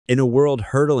In a world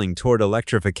hurtling toward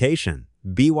electrification,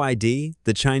 BYD,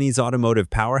 the Chinese automotive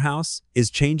powerhouse, is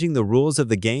changing the rules of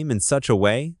the game in such a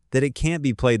way that it can't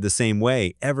be played the same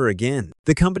way ever again.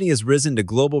 The company has risen to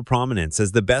global prominence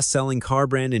as the best-selling car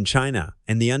brand in China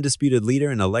and the undisputed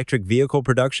leader in electric vehicle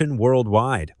production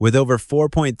worldwide. With over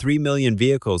 4.3 million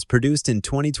vehicles produced in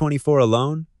 2024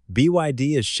 alone,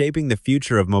 BYD is shaping the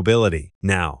future of mobility.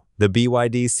 Now, the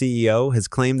BYD CEO has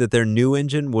claimed that their new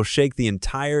engine will shake the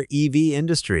entire EV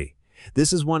industry.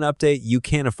 This is one update you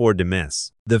can't afford to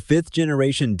miss. The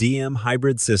 5th-generation DM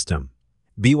hybrid system.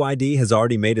 BYD has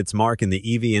already made its mark in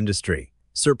the EV industry,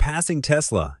 surpassing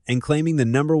Tesla and claiming the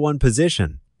 #1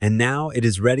 position. And now it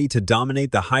is ready to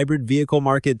dominate the hybrid vehicle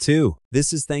market too.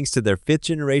 This is thanks to their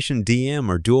 5th-generation DM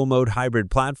or dual-mode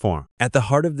hybrid platform. At the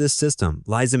heart of this system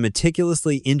lies a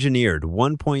meticulously engineered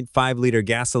 1.5-liter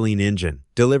gasoline engine,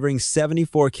 delivering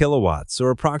 74 kilowatts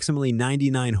or approximately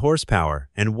 99 horsepower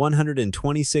and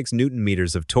 126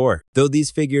 newton-meters of torque. Though these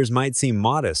figures might seem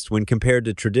modest when compared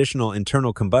to traditional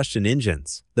internal combustion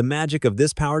engines, the magic of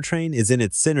this powertrain is in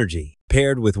its synergy.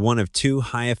 Paired with one of 2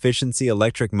 high-efficiency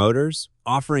electric motors,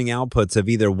 offering outputs of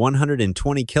either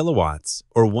 120 kilowatts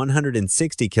or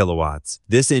 160 kilowatts,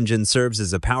 this engine serves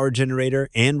as a power generator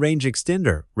and range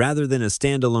extender rather than a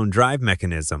standalone drive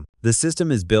mechanism. The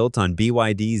system is built on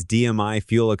BYD's DMI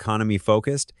fuel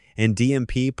economy-focused and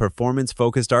DMP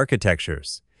performance-focused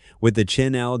architectures, with the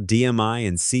Chin-L DMI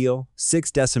and Seal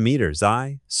 6 decimeters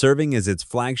I serving as its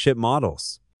flagship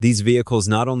models. These vehicles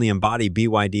not only embody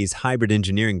BYD's hybrid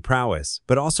engineering prowess,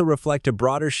 but also reflect a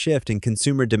broader shift in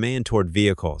consumer demand toward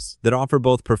vehicles that offer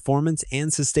both performance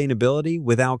and sustainability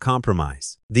without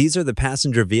compromise. These are the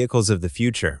passenger vehicles of the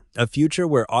future, a future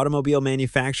where automobile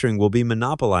manufacturing will be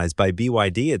monopolized by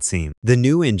BYD, it seems. The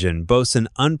new engine boasts an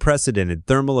unprecedented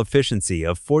thermal efficiency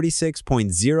of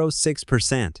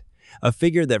 46.06%. A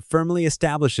figure that firmly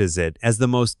establishes it as the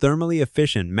most thermally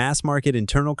efficient mass-market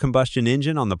internal combustion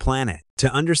engine on the planet.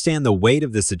 To understand the weight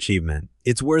of this achievement,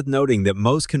 it's worth noting that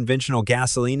most conventional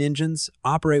gasoline engines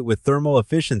operate with thermal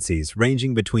efficiencies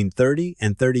ranging between 30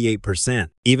 and 38%.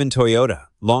 Even Toyota,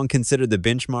 long considered the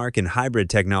benchmark in hybrid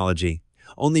technology,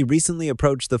 only recently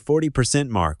approached the 40%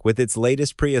 mark with its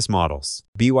latest Prius models.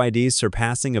 BYD's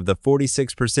surpassing of the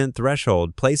 46%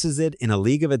 threshold places it in a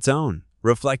league of its own,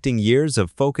 reflecting years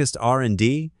of focused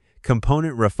R&D,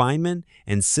 component refinement,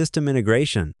 and system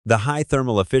integration. The high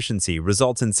thermal efficiency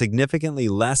results in significantly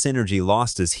less energy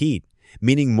lost as heat,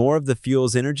 meaning more of the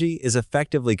fuel's energy is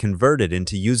effectively converted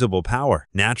into usable power.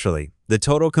 Naturally, the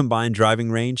total combined driving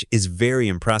range is very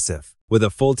impressive. With a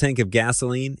full tank of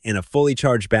gasoline and a fully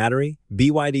charged battery,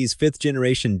 BYD's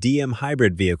 5th-generation DM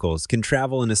hybrid vehicles can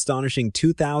travel an astonishing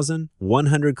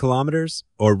 2,100 kilometers,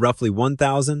 or roughly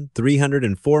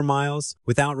 1,304 miles,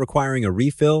 without requiring a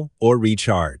refill or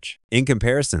recharge. In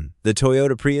comparison, the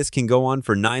Toyota Prius can go on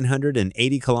for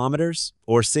 980 kilometers,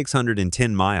 or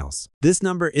 610 miles. This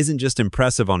number isn't just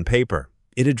impressive on paper.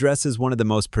 It addresses one of the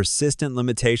most persistent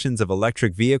limitations of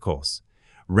electric vehicles: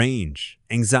 range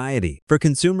anxiety. For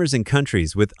consumers in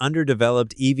countries with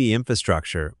underdeveloped EV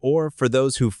infrastructure, or for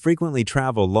those who frequently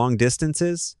travel long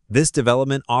distances, this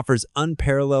development offers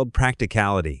unparalleled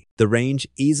practicality. The range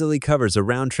easily covers a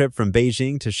round trip from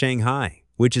Beijing to Shanghai,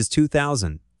 which is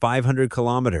 2,500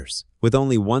 kilometers, with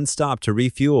only one stop to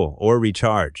refuel or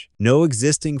recharge. No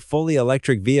existing fully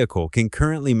electric vehicle can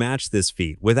currently match this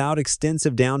feat without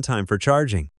extensive downtime for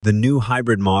charging. The new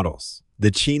hybrid models,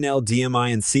 the Chin-L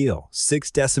DMI and Seal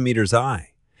 6 decimeters I,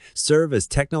 serve as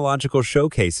technological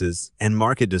showcases and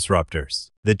market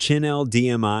disruptors. The Chin-L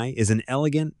DMI is an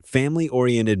elegant,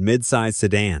 family-oriented mid-size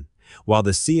sedan, while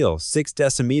the Seal 6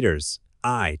 decimeters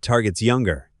I targets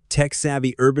younger,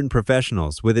 tech-savvy urban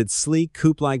professionals with its sleek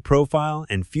coupe-like profile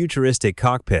and futuristic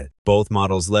cockpit. Both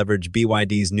models leverage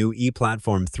BYD's new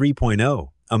e-Platform 3.0,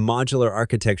 a modular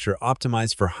architecture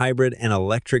optimized for hybrid and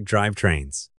electric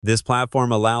drivetrains. This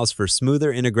platform allows for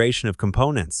smoother integration of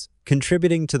components,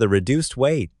 contributing to the reduced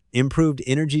weight, improved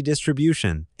energy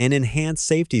distribution, and enhanced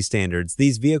safety standards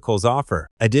these vehicles offer.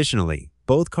 Additionally,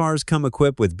 both cars come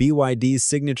equipped with BYD's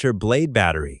signature Blade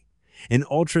battery, an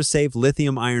ultra-safe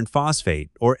lithium iron phosphate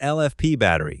or LFP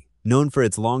battery, known for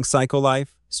its long cycle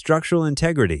life, structural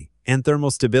integrity, and thermal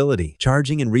stability.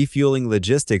 Charging and refueling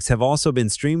logistics have also been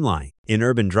streamlined. In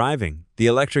urban driving, the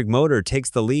electric motor takes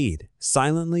the lead,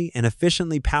 silently and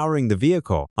efficiently powering the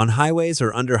vehicle. On highways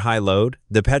or under high load,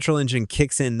 the petrol engine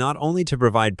kicks in not only to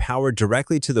provide power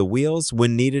directly to the wheels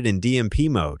when needed in DMP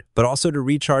mode, but also to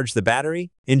recharge the battery,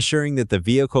 ensuring that the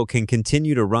vehicle can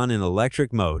continue to run in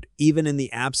electric mode even in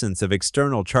the absence of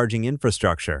external charging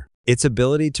infrastructure. Its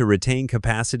ability to retain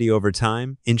capacity over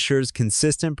time ensures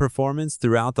consistent performance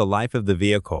throughout the life of the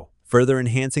vehicle, further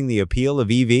enhancing the appeal of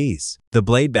EVs. The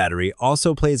Blade battery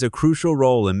also plays a crucial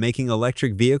role in making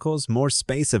electric vehicles more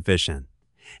space-efficient.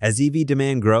 As EV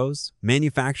demand grows,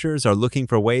 manufacturers are looking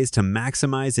for ways to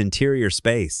maximize interior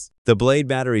space. The Blade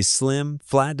battery's slim,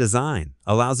 flat design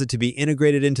allows it to be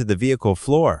integrated into the vehicle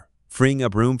floor, freeing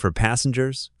up room for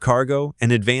passengers, cargo,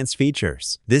 and advanced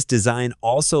features. This design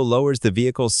also lowers the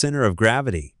vehicle's center of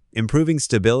gravity, improving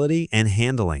stability and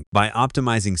handling. By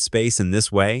optimizing space in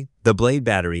this way, the Blade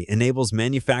battery enables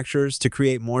manufacturers to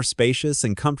create more spacious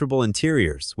and comfortable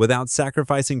interiors without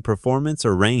sacrificing performance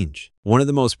or range. One of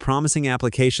the most promising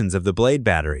applications of the Blade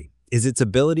battery is its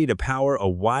ability to power a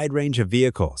wide range of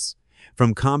vehicles.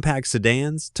 From compact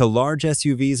sedans to large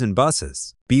SUVs and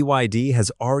buses, BYD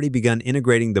has already begun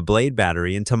integrating the Blade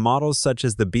battery into models such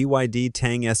as the BYD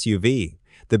Tang SUV,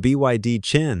 the BYD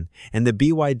Chin, and the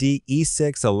BYD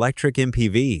E6 electric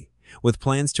MPV, with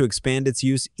plans to expand its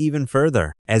use even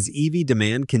further. As EV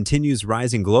demand continues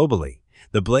rising globally,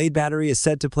 the Blade battery is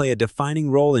set to play a defining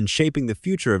role in shaping the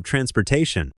future of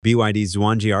transportation. BYD's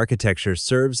Zhuangji architecture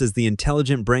serves as the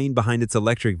intelligent brain behind its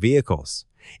electric vehicles,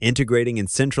 integrating and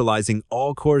centralizing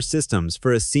all core systems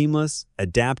for a seamless,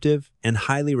 adaptive, and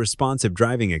highly responsive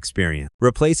driving experience.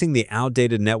 Replacing the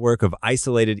outdated network of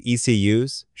isolated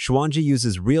ECUs, Zhuangji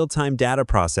uses real-time data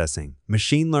processing,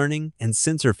 machine learning, and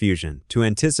sensor fusion to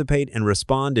anticipate and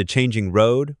respond to changing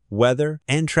road, weather,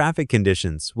 and traffic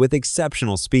conditions with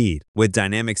exceptional speed. With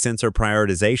dynamic sensor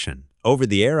prioritization,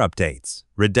 over-the-air updates,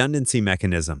 redundancy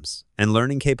mechanisms, and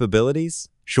learning capabilities,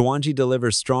 Zhuangji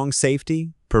delivers strong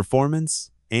safety, performance,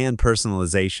 and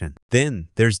personalization. Then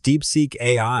there's DeepSeek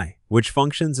AI, which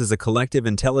functions as a collective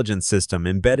intelligence system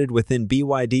embedded within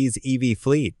BYD's EV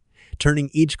fleet, turning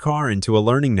each car into a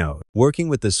learning node. Working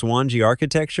with the Zhuangji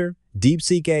architecture,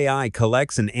 DeepSeek AI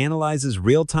collects and analyzes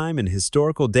real-time and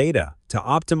historical data to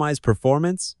optimize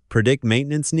performance, predict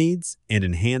maintenance needs, and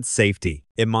enhance safety.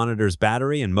 It monitors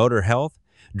battery and motor health,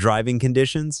 driving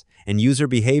conditions, and user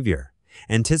behavior,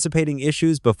 anticipating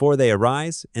issues before they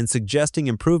arise and suggesting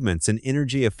improvements in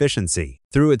energy efficiency.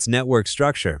 Through its network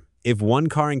structure, if one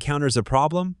car encounters a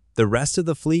problem, the rest of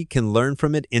the fleet can learn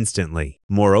from it instantly.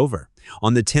 Moreover,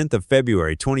 on the 10th of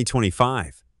February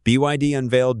 2025, BYD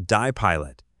unveiled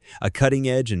depleted, a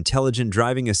cutting-edge intelligent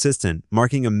driving assistant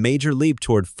marking a major leap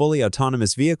toward fully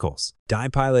autonomous vehicles.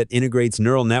 Depleted integrates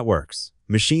neural networks,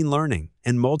 machine learning,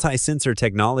 and multi-sensor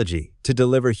technology to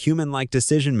deliver human-like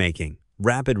decision-making,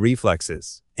 rapid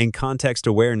reflexes, and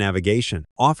context-aware navigation.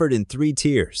 Offered in 3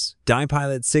 tiers,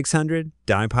 depleted 600,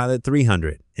 depleted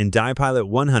 300, and depleted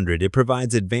 100, it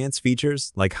provides advanced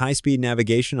features like high-speed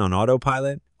navigation on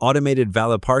autopilot, automated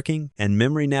valet parking, and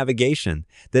memory navigation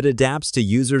that adapts to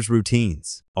users'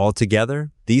 routines.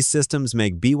 Altogether, these systems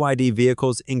make BYD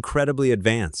vehicles incredibly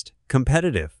advanced,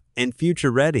 competitive, and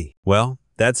future-ready. Well,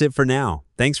 that's it for now.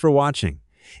 Thanks for watching.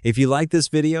 If you like this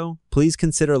video, please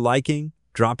consider liking,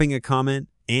 dropping a comment,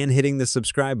 and hitting the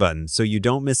subscribe button so you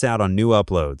don't miss out on new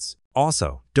uploads.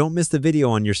 Also, don't miss the video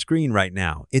on your screen right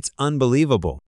now. It's unbelievable.